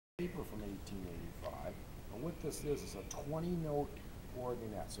Paper from 1885. And what this is a 20-note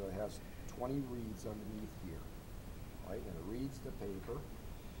organette. So it has 20 reeds underneath here, right? And it reads the paper.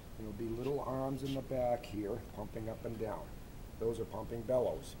 And there'll be little arms in the back here pumping up and down. Those are pumping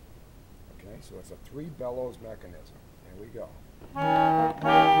bellows. Okay, so it's a 3 bellows mechanism. There we go.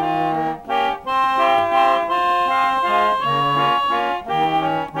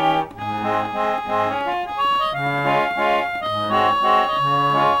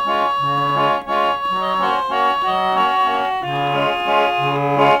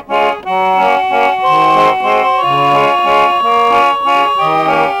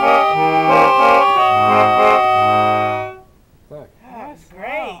 That's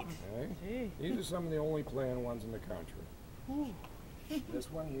great. Okay. These are some of the only playing ones in the country. This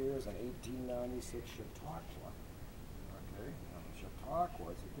one here is an 1896 Chautauqua. Okay, now the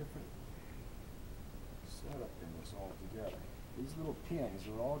Chautauqua is a different setup in this altogether. These little pins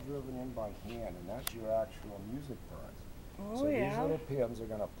are all driven in by hand, and that's your actual music parts. Oh, so yeah. These little pins are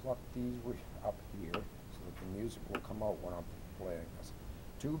going to pluck these up here so that the music will come out when I'm playing this.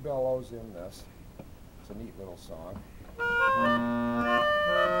 2 bellows in this. It's a neat little song.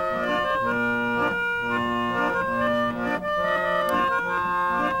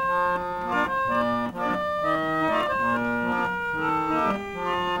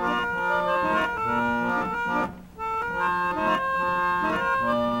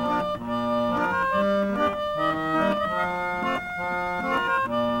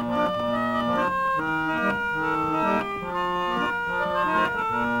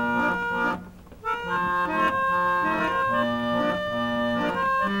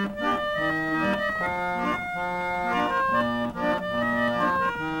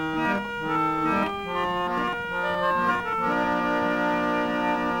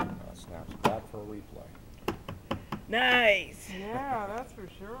 Snaps back for a replay. Nice. Yeah, that's for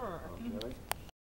sure. Okay.